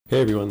Hey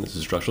everyone, this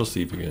is Structural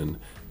Steve again,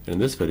 and in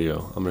this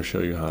video I'm going to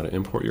show you how to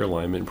import your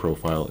alignment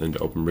profile into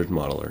OpenBridge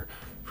Modeler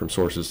from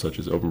sources such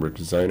as OpenBridge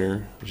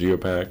Designer,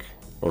 Geopak,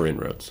 or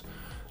InRoads.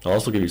 I'll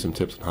also give you some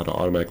tips on how to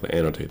automatically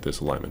annotate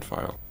this alignment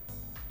file.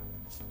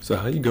 So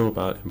how you go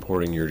about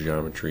importing your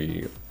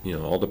geometry,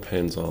 all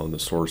depends on the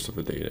source of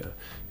the data.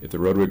 If the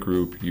roadway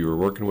group you are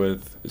working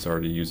with is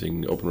already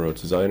using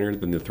OpenRoads Designer,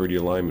 then the 3D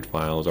alignment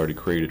file is already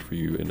created for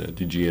you in a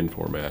DGN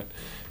format,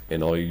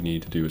 and all you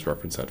need to do is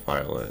reference that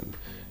file in.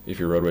 If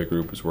your roadway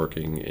group is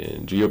working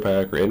in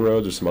Geopak or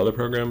InRoads or some other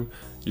program,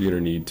 you're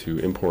going to need to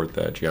import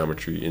that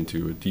geometry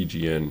into a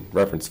DGN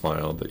reference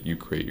file that you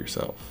create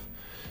yourself.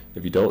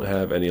 If you don't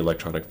have any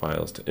electronic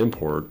files to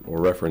import or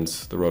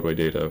reference the roadway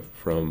data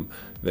from,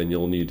 then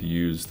you'll need to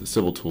use the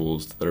civil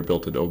tools that are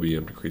built in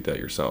OBM to create that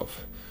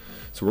yourself.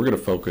 So we're going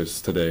to focus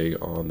today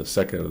on the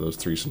second of those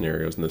three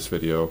scenarios in this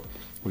video,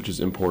 which is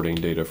importing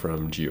data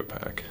from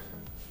Geopak.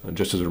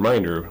 Just as a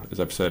reminder, as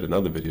I've said in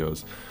other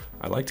videos,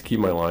 I like to keep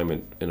my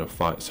alignment in a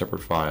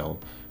separate file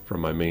from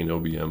my main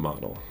OBM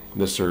model.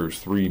 This serves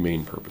three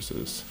main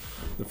purposes.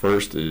 The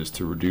first is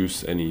to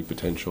reduce any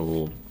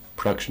potential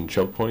production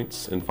choke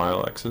points in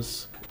file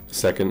access. The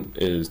second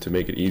is to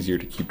make it easier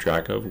to keep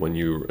track of when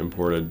you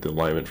imported the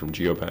alignment from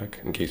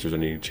Geopak, in case there's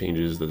any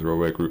changes that the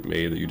roadway group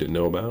made that you didn't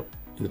know about.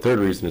 And the third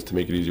reason is to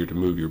make it easier to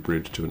move your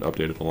bridge to an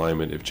updated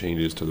alignment if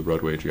changes to the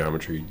roadway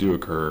geometry do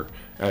occur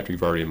after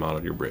you've already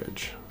modeled your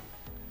bridge.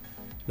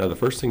 Now the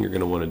first thing you're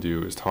going to want to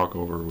do is talk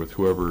over with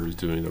whoever is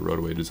doing the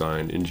roadway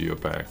design in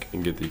Geopak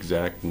and get the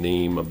exact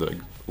name of the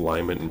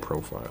alignment and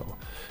profile.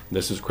 And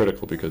this is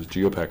critical because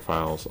Geopak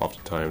files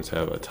oftentimes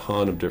have a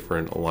ton of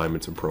different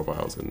alignments and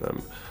profiles in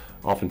them,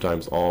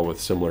 oftentimes all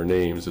with similar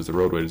names as the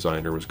roadway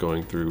designer was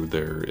going through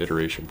their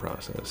iteration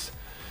process.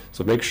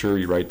 So make sure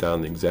you write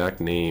down the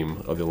exact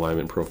name of the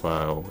alignment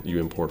profile you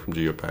import from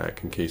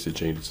Geopak in case it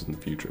changes in the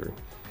future.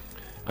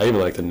 I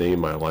even like to name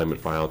my alignment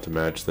file to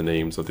match the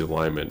names of the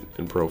alignment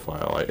and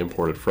profile I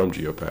imported from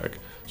Geopak,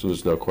 so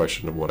there's no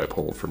question of what I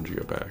pulled from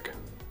Geopak.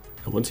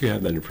 And once you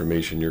have that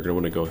information, you're going to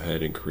want to go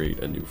ahead and create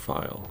a new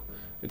file.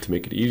 And to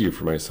make it easier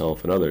for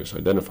myself and others to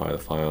identify the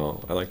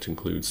file, I like to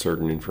include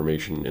certain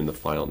information in the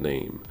file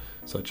name,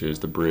 such as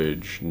the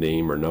bridge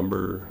name or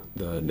number,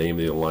 the name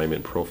of the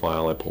alignment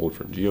profile I pulled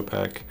from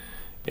Geopak,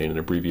 and an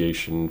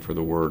abbreviation for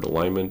the word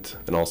alignment,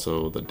 and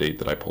also the date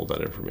that I pulled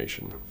that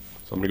information.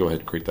 So I'm going to go ahead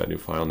and create that new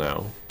file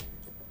now.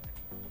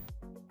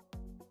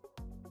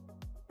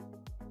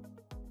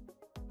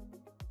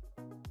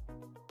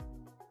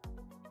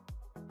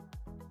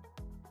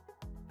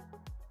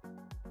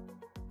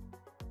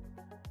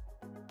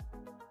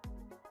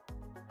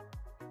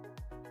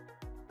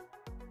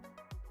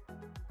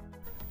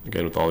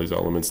 Again, with all these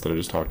elements that I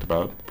just talked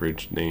about, the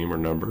bridge name or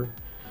number,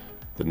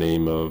 the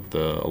name of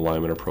the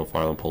alignment or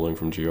profile I'm pulling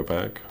from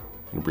Geopak,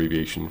 an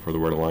abbreviation for the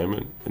word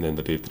alignment, and then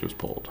the date that it was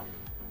pulled.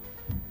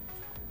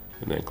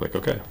 And then click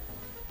OK.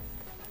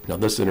 Now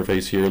this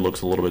interface here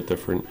looks a little bit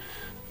different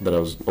that I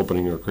was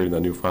opening or creating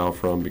that new file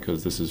from,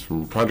 because this is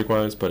from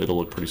ProjectWise, but it'll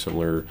look pretty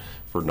similar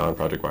for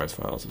non-ProjectWise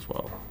files as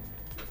well.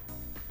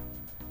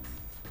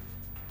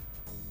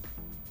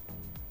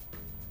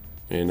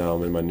 And now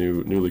I'm in my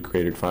newly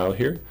created file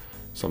here.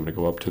 So I'm going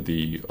to go up to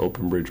the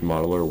OpenBridge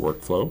Modeler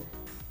workflow,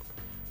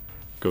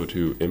 go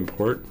to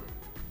Import,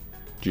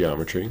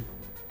 Geometry,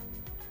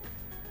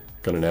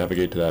 going to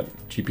navigate to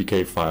that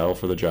GPK file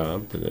for the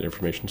job that the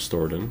information is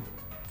stored in.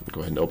 Go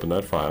ahead and open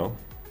that file.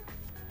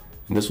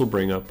 And this will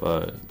bring up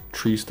a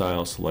tree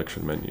style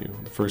selection menu.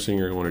 The first thing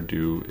you're going to want to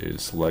do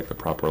is select the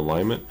proper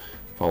alignment,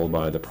 followed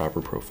by the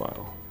proper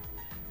profile.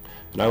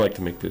 And I like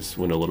to make this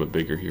window a little bit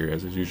bigger here,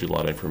 as there's usually a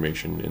lot of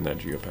information in that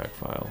Geopak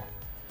file.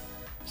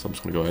 So I'm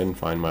just going to go ahead and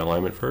find my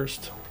alignment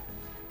first,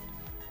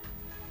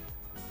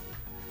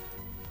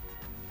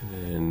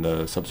 and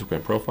the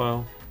subsequent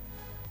profile.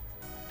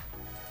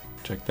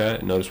 Check that,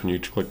 and notice when you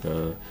click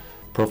the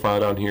profile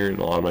down here,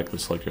 it'll automatically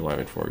select your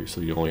alignment for you, so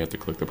you only have to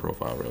click the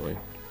profile really,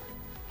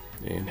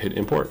 and hit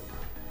import.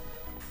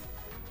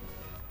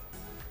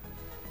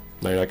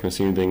 Now you're not going to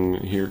see anything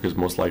here because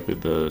most likely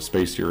the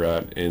space you're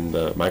at in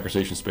the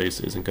microstation space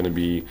isn't going to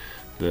be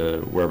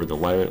wherever the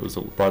alignment was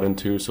brought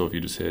into, so if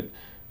you just hit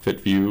Fit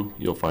View,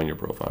 you'll find your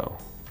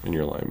profile and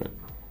your alignment.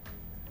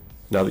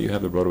 Now that you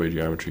have the roadway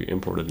geometry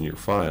imported in your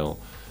file,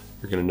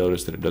 you're going to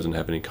notice that it doesn't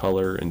have any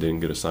color and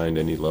didn't get assigned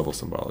any level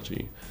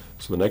symbology.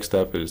 So the next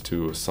step is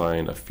to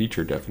assign a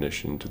feature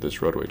definition to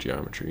this roadway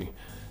geometry.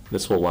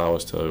 This will allow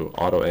us to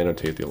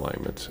auto-annotate the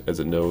alignment, as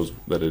it knows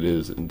that it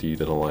is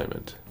indeed an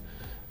alignment.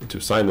 And to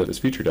assign this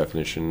feature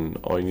definition,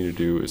 all you need to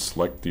do is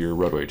select your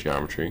roadway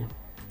geometry,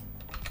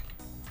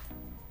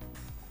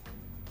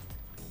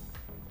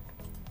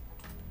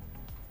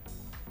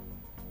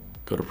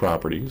 go to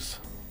Properties,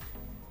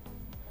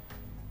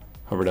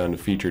 hover down to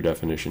Feature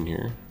Definition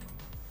here,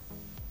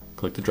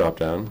 click the drop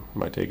down. It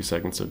might take a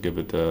second, so give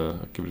it a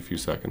few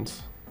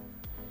seconds.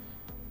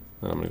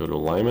 Then I'm going to go to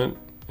Alignment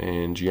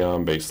and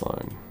Geom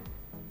Baseline.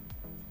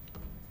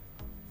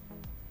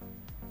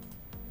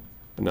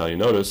 And now you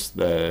notice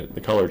that the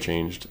color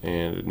changed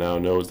and it now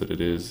knows that it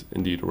is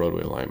indeed a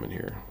roadway alignment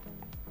here.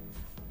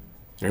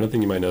 And another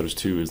thing you might notice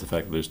too is the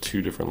fact that there's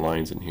two different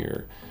lines in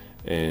here.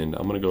 And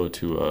I'm going to go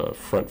to a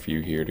front view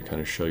here to kind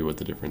of show you what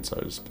the difference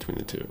is between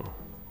the two.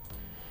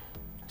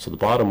 So the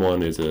bottom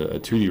one is a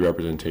 2D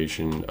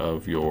representation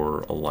of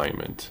your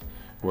alignment,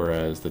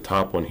 whereas the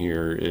top one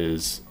here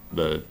is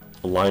the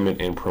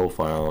alignment and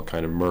profile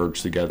kind of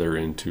merged together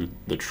into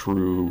the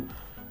true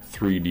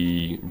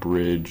 3D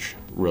bridge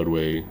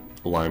roadway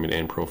alignment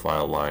and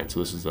profile line. So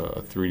this is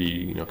a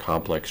 3D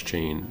complex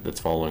chain that's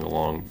following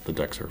along the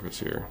deck surface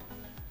here.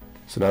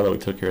 So now that we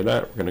took care of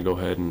that, we're going to go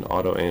ahead and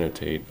auto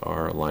annotate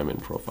our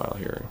alignment profile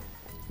here.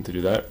 And to do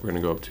that, we're going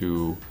to go up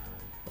to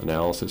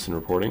Analysis and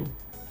Reporting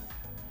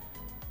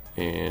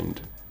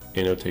and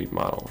Annotate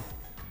Model.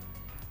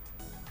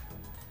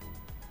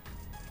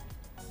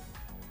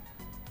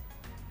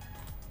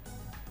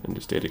 And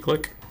just data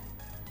click,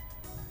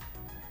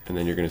 and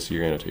then you're going to see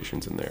your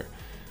annotations in there.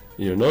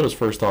 You'll notice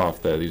first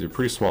off that these are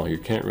pretty small. You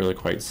can't really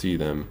quite see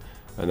them,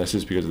 and that's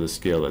just because of the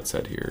scale that's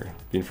set here.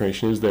 The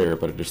information is there,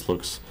 but it just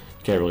looks,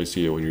 you can't really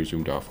see it when you're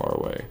zoomed out far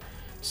away.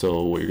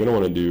 So what you're going to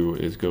want to do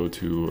is go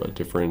to a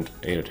different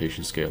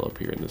annotation scale up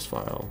here in this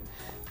file.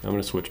 I'm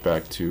going to switch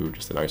back to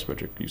just an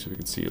isometric view so we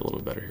can see it a little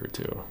bit better here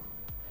too.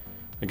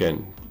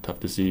 Again, tough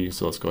to see,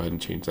 so let's go ahead and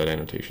change that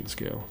annotation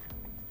scale.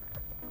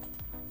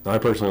 Now, I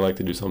personally like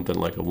to do something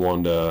like a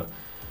 1 to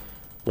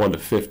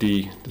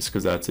 50, just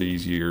because that's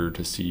easier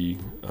to see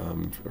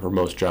for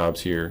most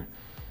jobs here.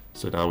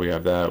 So now we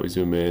have that, we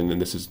zoom in,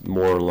 and this is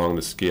more along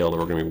the scale that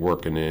we're going to be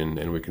working in,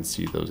 and we can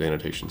see those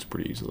annotations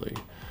pretty easily.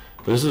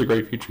 But this is a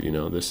great feature,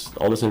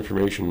 all this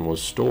information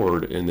was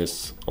stored in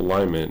this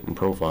alignment and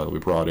profile that we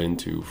brought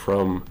into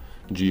from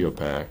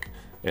Geopak,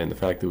 and the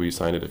fact that we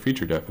assigned it a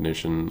feature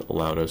definition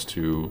allowed us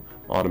to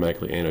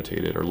automatically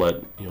annotate it, or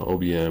let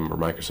OBM or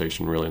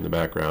MicroStation really in the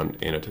background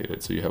annotate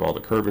it. So you have all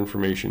the curve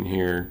information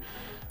here,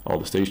 all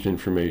the station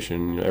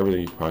information,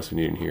 everything you could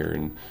possibly need in here,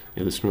 and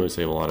this can really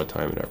save a lot of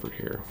time and effort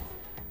here.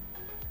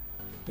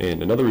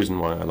 And another reason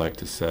why I like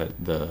to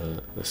set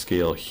the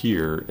scale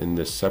here in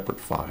this separate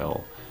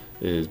file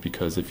is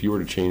because if you were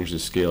to change the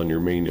scale in your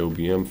main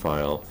OBM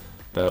file,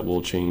 that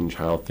will change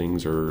how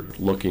things are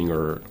looking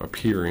or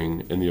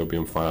appearing in the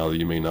OBM file that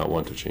you may not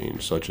want to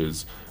change, such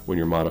as when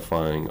you're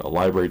modifying a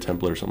library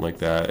template or something like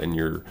that and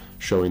you're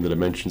showing the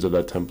dimensions of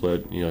that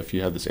template. If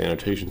you have this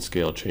annotation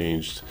scale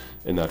changed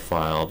in that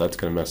file, that's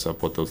going to mess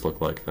up what those look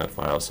like in that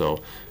file.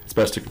 So it's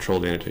best to control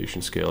the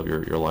annotation scale of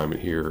your alignment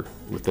here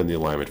within the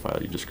alignment file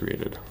you just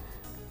created.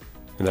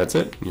 And that's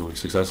it. We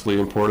successfully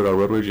imported our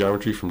roadway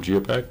geometry from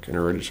Geopak and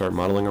are ready to start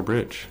modeling our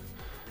bridge.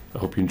 I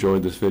hope you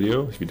enjoyed this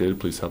video. If you did,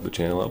 please help the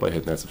channel out by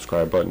hitting that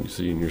subscribe button you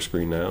see in your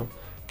screen now.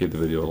 Give the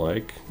video a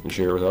like and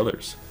share it with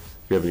others.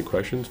 If you have any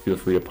questions, feel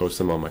free to post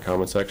them on my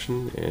comment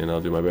section and I'll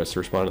do my best to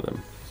respond to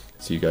them.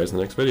 See you guys in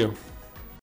the next video.